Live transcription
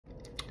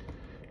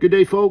Good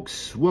day,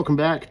 folks. Welcome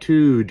back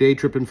to Day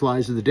Tripping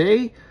Flies of the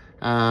Day.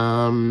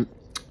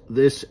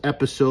 This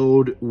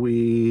episode,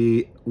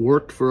 we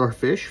worked for our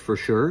fish, for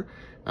sure.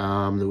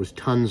 There was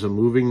tons of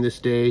moving this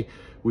day.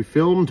 We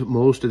filmed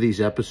most of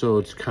these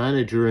episodes kind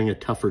of during a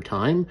tougher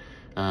time.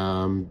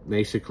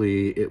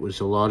 Basically, it was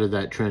a lot of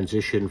that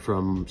transition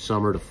from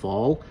summer to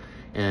fall.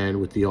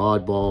 And with the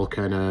oddball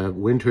kind of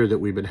winter that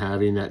we've been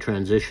having, that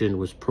transition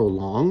was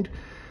prolonged.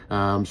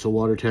 So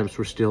water temps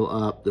were still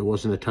up. There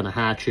wasn't a ton of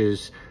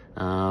hatches.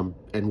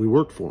 And we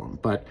worked for them.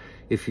 But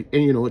if you,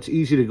 and you know, it's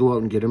easy to go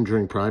out and get them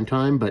during prime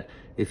time, but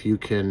if you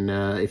can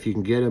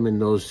get them in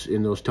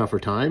those tougher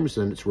times,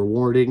 then it's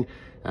rewarding.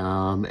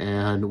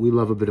 And we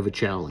love a bit of a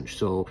challenge,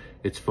 so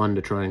it's fun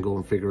to try and go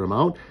and figure them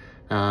out.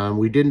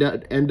 We did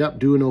end up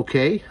doing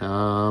okay.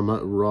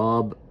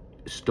 Rob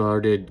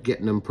started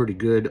getting them pretty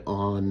good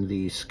on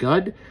the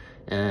Scud,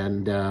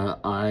 and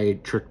I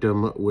tricked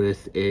them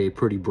with a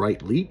pretty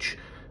bright Leech.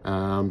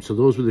 So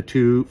those were the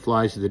two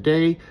flies of the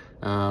day.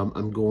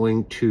 I'm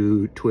going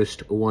to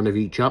twist one of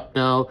each up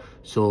now.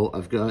 So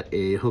I've got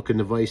a hook and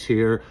the vise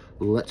here.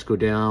 Let's go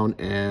down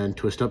and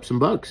twist up some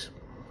bugs.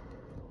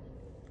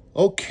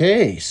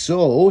 Okay,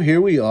 so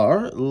here we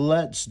are.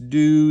 Let's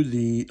do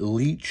the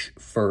Leech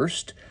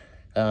first.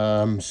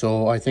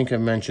 So I think I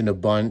mentioned a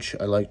bunch.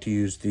 I like to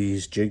use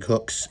these jig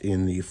hooks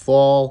in the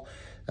fall,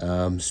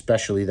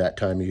 especially that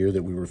time of year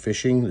that we were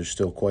fishing. There's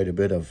still quite a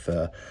bit of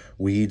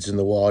weeds in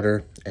the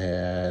water,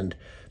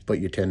 but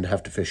you tend to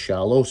have to fish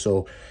shallow,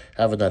 so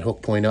having that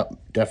hook point up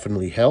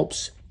definitely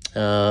helps.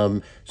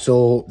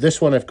 So this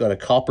one I've got a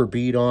copper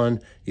bead on.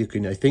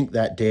 I think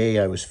that day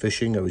I was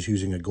fishing, I was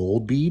using a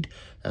gold bead,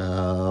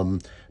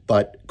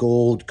 but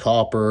gold,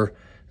 copper,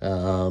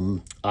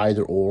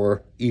 either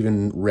or,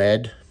 even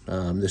red.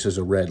 This is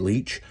a red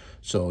Leech,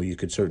 so you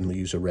could certainly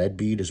use a red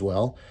bead as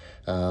well.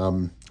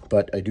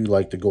 But I do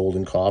like the gold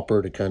and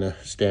copper to kind of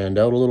stand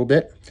out a little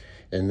bit.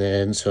 And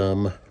then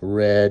some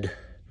red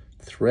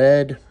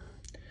thread.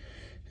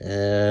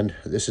 And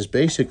this is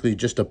basically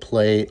just a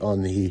play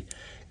on the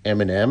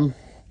M&M,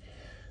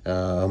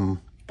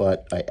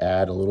 but I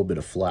add a little bit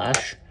of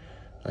flash.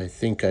 I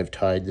think I've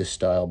tied this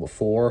style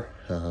before,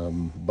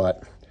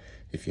 but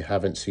if you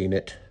haven't seen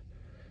it,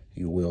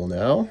 you will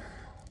now.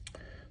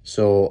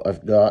 So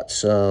I've got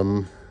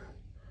some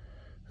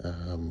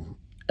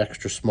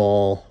extra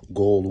small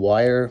gold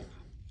wire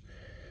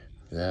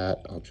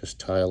that I'll just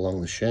tie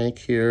along the shank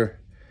here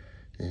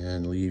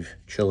and leave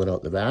chilling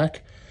out the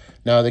back.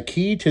 Now the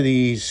key to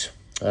these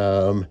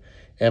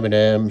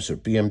M&Ms or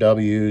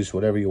BMWs,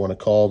 whatever you want to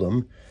call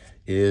them,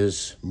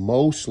 is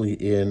mostly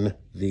in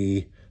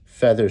the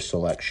feather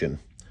selection.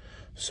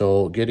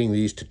 So getting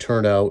these to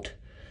turn out,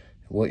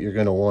 what you're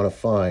going to want to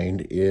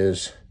find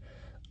is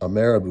a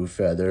marabou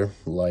feather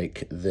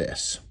like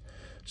this.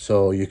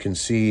 So you can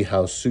see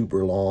how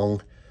super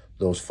long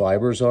those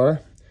fibers are,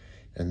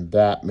 and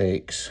that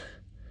makes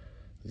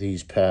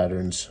these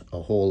patterns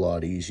a whole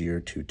lot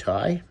easier to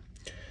tie.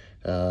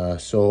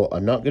 So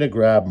I'm not going to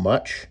grab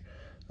much.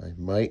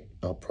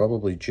 I'll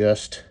probably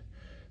just,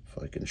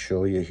 if I can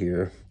show you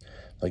here,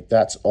 like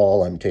that's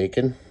all I'm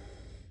taking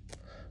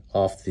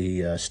off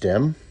the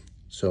stem.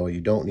 So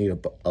you don't need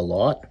a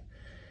lot,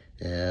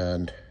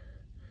 and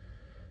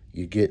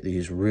you get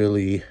these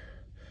really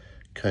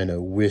kind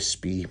of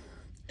wispy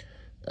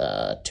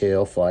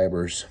tail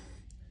fibers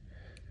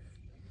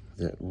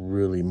that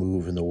really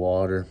move in the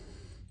water.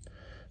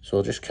 So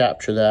I'll just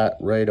capture that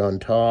right on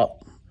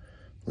top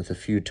with a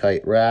few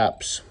tight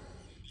wraps,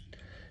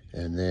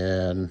 and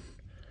then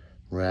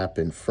wrap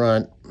in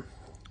front,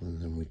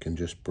 and then we can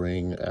just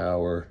bring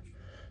our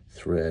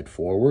thread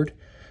forward.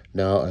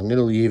 Now I'm going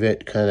to leave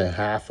it kind of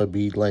half a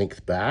bead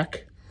length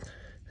back,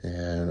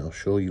 and I'll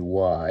show you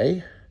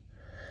why.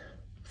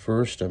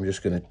 First, I'm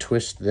just going to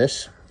twist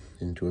this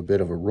into a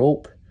bit of a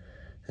rope,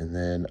 and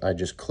then I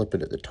just clip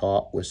it at the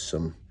top with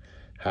some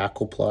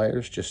hackle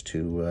pliers just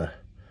to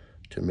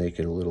make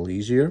it a little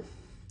easier.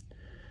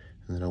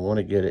 And then I want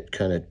to get it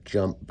kind of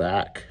jump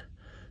back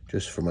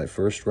just for my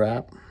first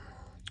wrap,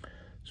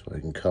 so I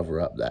can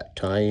cover up that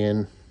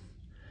tie-in.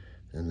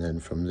 And then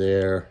from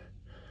there,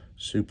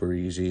 super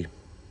easy,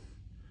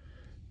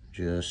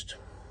 just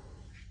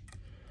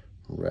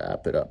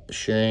wrap it up the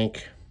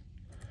shank.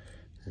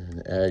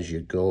 And as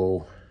you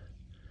go,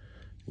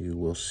 you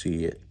will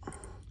see it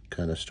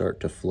kind of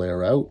start to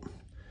flare out.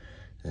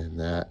 And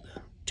that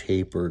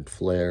tapered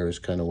flare is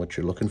kind of what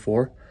you're looking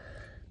for.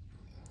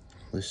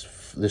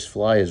 This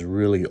fly is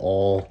really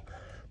all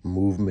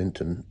movement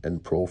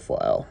and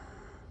profile.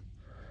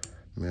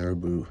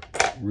 Marabou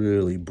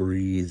really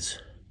breathes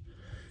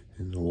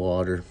in the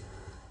water.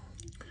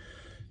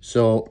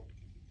 So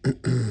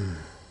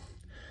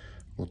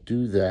we'll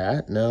do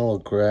that. Now I'll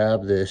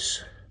grab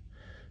this.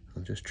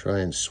 I'll just try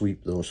and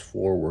sweep those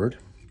forward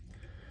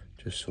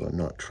just so I'm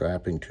not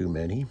trapping too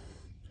many.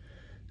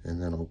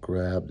 And then I'll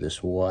grab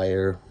this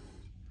wire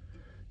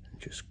and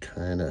just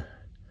kind of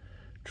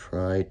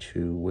try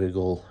to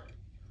wiggle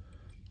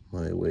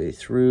my way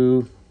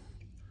through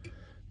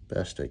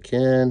best I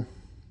can.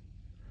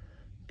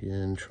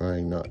 Again,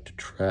 trying not to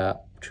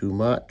trap too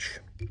much.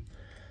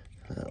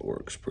 That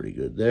works pretty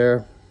good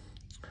there.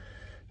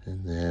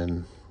 And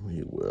then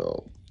we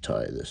will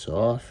tie this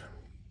off.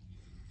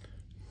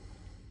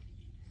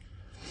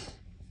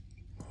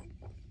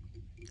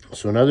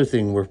 So another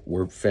thing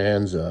we're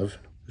fans of,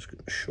 just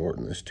going to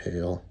shorten this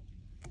tail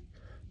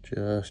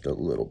just a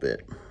little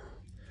bit.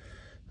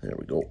 There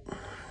we go.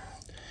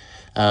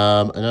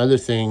 Another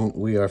thing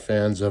we are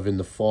fans of in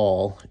the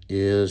fall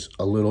is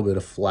a little bit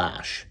of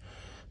flash.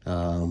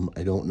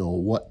 I don't know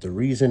what the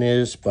reason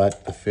is,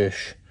 but the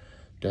fish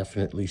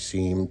definitely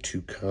seem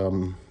to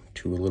come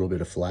to a little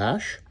bit of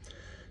flash.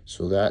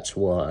 So that's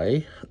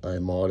why I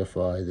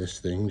modify this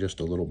thing just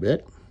a little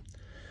bit.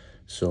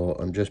 So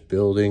I'm just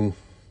building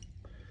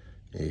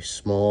a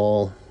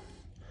small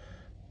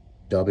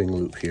dubbing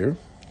loop here.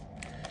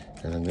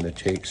 And I'm going to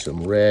take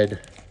some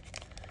red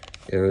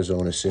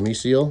Arizona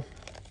semi-seal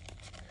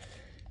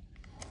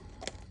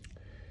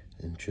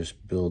and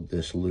just build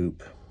this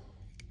loop.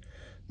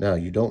 Now,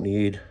 you don't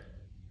need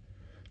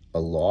a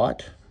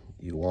lot.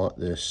 You want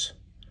this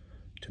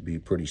to be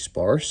pretty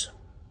sparse.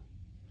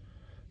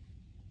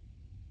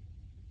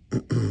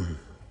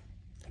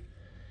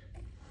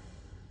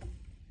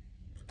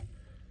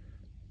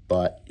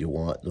 But you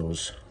want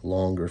those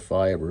longer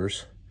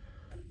fibers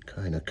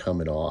kind of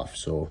coming off.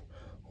 So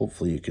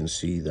hopefully you can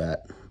see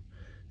that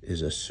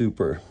is a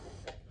super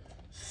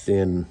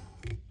thin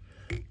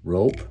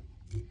rope.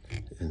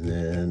 And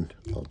then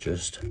I'll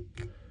just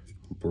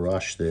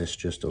brush this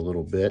just a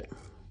little bit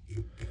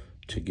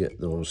to get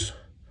those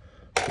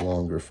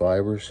longer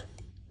fibers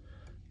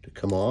to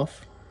come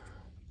off.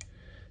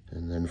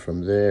 And then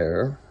from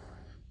there,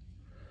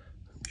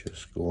 I'm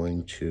just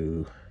going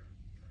to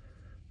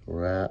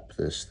wrap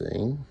this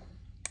thing.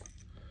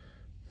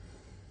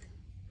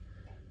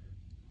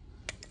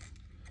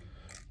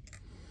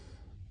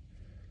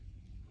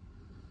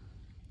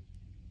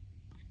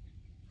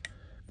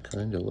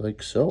 Kind of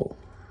like so.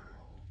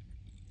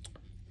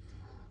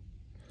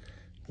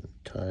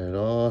 Tie it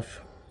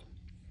off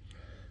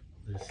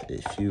with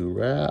a few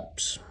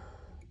wraps.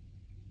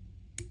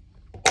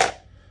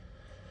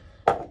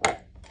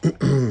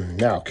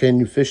 Now, can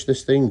you fish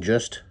this thing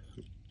just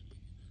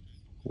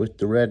with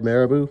the red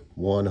marabou?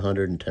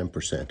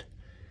 110%.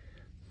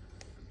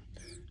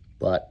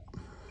 But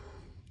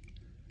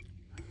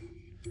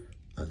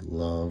I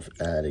love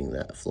adding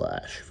that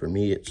flash. For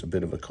me, it's a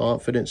bit of a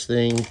confidence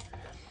thing.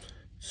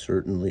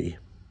 Certainly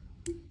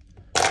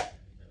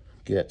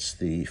gets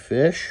the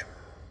fish.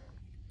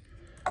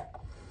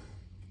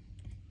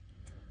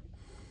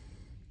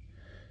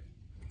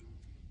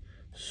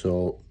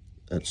 So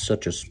that's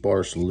such a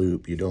sparse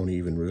loop, you don't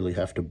even really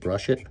have to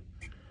brush it.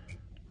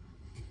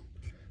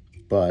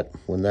 But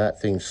when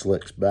that thing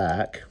slicks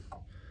back,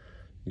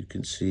 you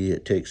can see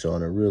it takes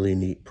on a really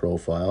neat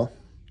profile.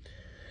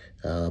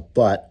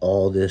 But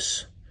all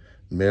this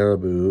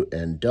marabou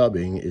and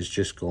dubbing is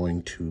just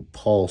going to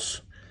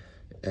pulse,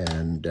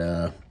 and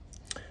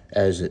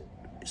as it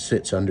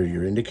sits under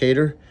your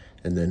indicator,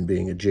 and then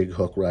being a jig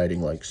hook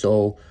riding like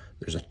so,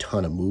 there's a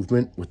ton of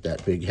movement with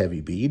that big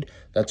heavy bead.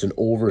 That's an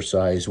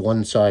oversized,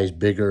 one size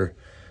bigger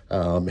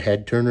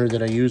head turner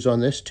that I use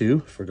on this too.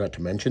 Forgot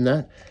to mention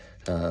that.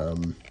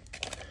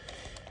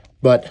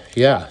 But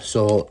yeah,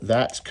 so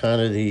that's kind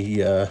of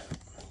the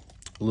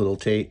little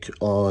take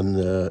on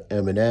the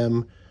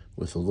M&M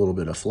with a little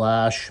bit of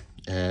flash,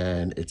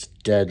 and it's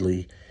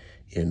deadly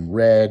in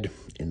red,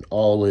 in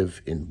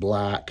olive, in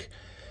black.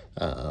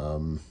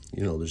 You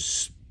know,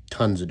 there's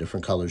tons of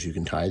different colors you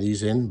can tie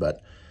these in,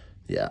 but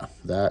yeah,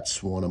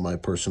 that's one of my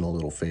personal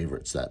little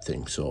favorites, that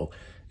thing. So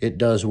it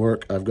does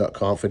work. I've got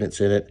confidence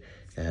in it,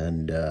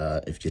 and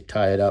if you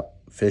tie it up,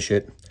 fish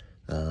it,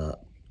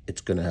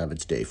 it's gonna have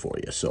its day for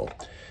you. So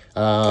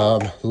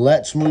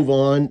let's move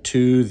on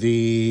to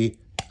the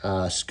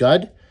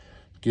Scud.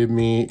 Give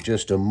me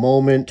just a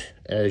moment,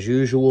 as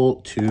usual,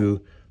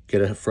 to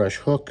get a fresh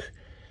hook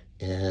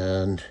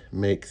and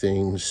make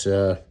things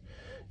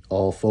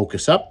all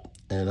focus up,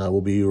 and I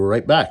will be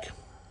right back.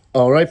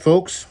 All right,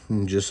 folks,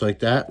 and just like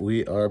that,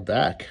 we are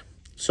back.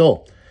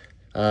 So,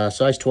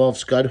 size 12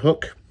 Scud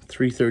hook,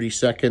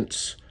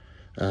 3/32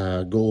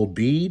 gold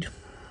bead,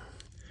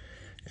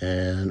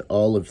 and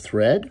olive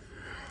thread.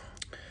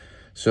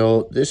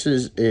 So this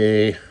is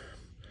a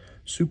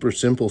super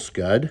simple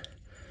Scud,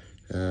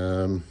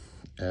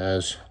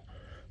 as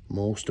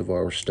most of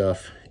our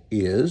stuff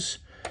is.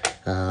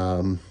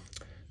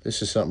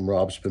 This is something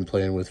Rob's been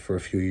playing with for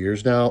a few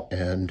years now,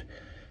 and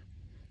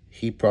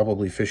he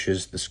probably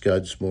fishes the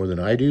Scuds more than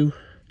I do.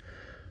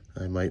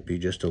 I might be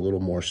just a little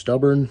more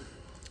stubborn,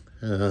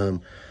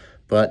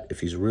 but if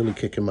he's really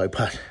kicking my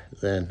butt,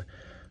 then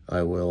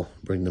I will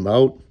bring them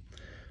out.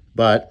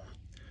 But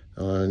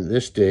on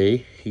this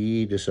day,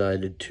 he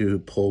decided to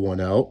pull one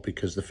out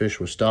because the fish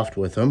was stuffed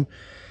with them,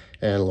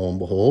 and lo and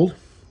behold,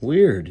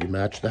 weird, you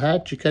match the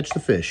hatch, you catch the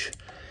fish.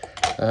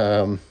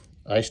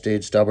 I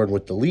stayed stubborn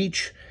with the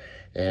Leech,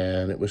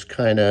 and it was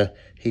kind of,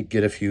 he'd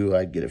get a few,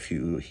 I'd get a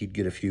few, he'd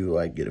get a few,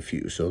 I'd get a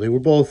few. So they were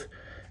both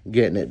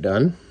getting it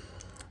done.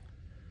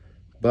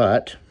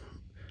 But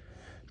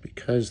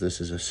because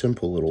this is a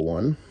simple little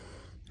one,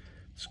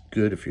 it's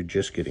good if you're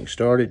just getting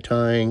started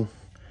tying,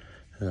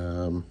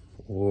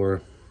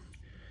 or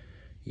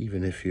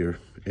even if you're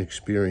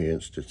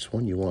experienced. It's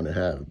one you want to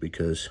have,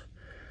 because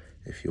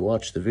if you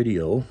watch the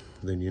video,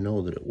 then you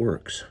know that it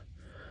works.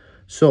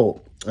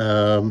 So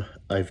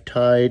I've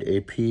tied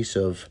a piece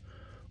of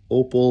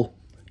opal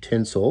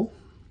tinsel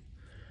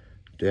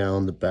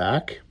down the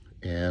back,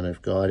 and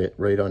I've got it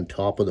right on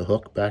top of the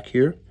hook back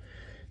here.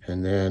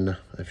 And then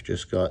I've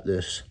just got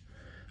this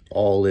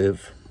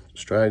olive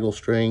straggle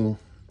string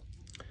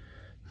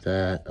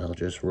that I'll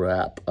just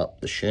wrap up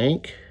the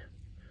shank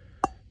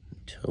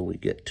until we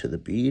get to the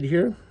bead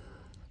here.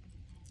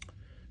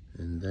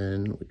 And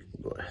then we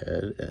can go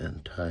ahead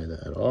and tie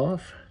that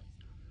off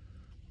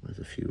with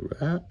a few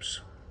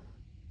wraps.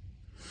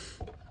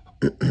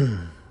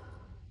 Trim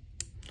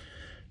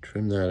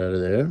that out of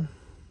there.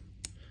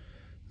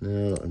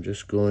 Now I'm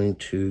just going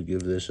to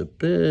give this a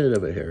bit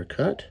of a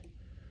haircut,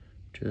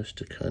 just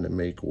to kind of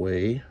make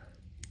way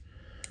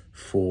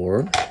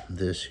for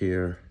this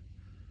here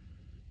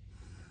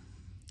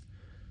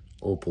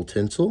opal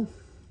tinsel.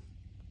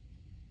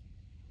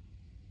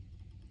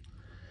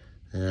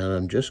 And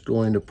I'm just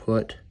going to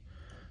put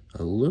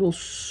a little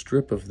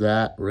strip of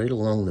that right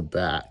along the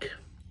back,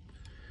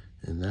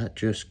 and that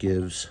just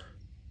gives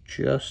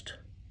just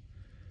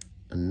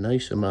a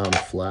nice amount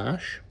of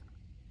flash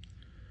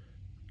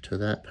to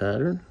that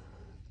pattern.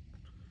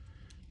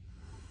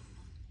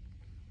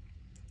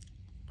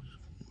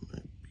 My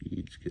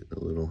bead's getting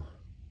a little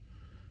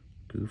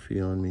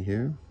goofy on me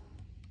here.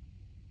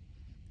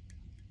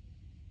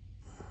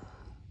 There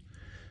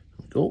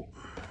we go.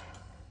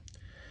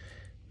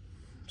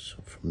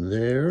 So from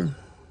there,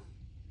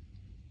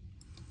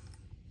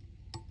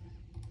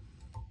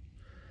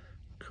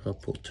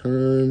 couple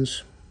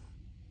turns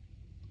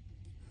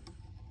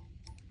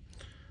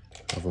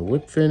of a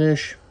whip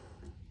finish.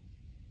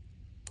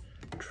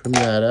 Trim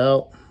that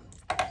out.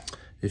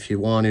 If you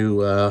want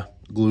to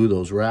glue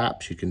those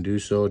wraps, you can do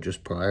so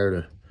just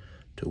prior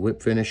to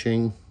whip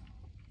finishing.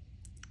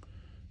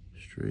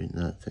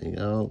 Straighten that thing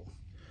out.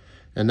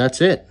 And that's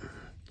it.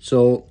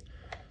 So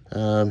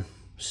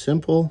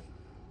simple.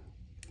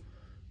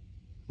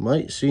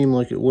 Might seem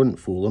like it wouldn't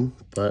fool them,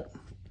 but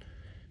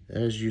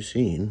as you've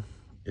seen,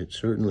 it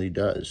certainly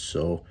does.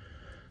 So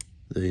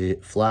the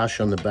flash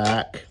on the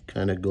back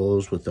kind of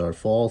goes with our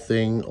fall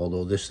thing,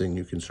 although this thing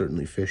you can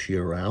certainly fish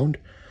year round.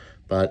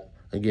 But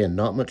again,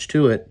 not much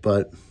to it,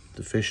 but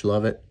the fish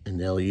love it and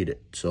they'll eat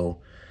it. So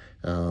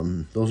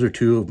those are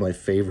two of my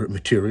favorite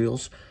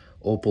materials.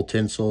 Opal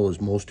tinsel, as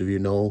most of you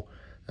know,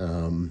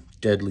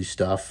 deadly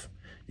stuff.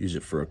 Use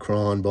it for a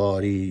crawn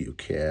body. You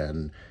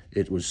can.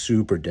 It was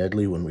super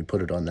deadly when we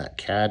put it on that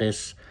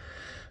caddis.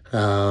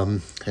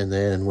 And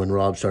then when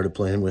Rob started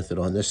playing with it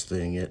on this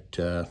thing,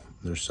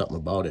 there's something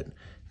about it.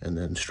 And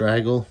then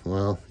straggle,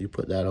 well, you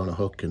put that on a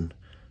hook and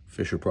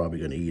fish are probably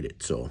going to eat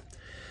it. So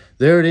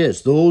there it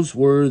is. Those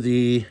were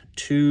the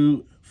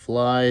two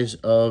flies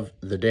of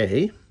the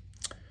day.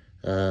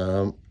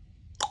 Ta-da.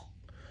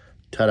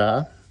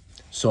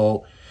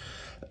 So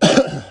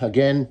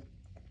again,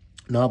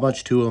 not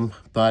much to them,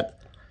 but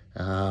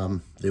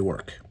they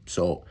work.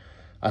 So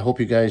I hope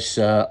you guys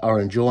are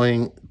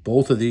enjoying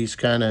both of these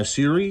kind of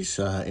series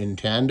in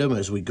tandem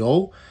as we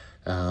go.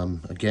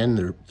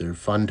 Again, they're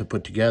fun to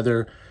put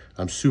together.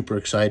 I'm super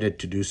excited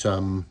to do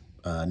some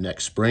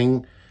next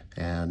spring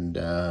and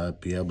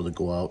be able to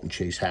go out and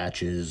chase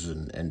hatches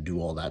and do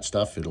all that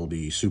stuff. It'll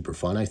be super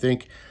fun, I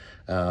think.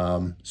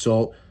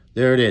 So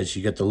there it is.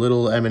 You get the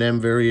little M&M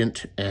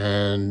variant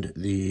and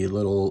the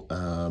little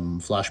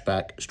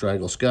Flashback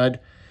Straggle Scud.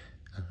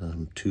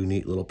 Two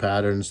neat little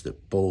patterns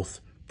that both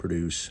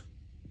produce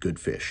good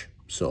fish.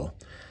 So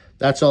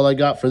that's all I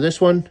got for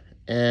this one.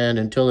 And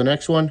until the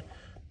next one,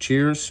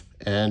 cheers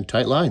and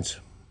tight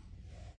lines.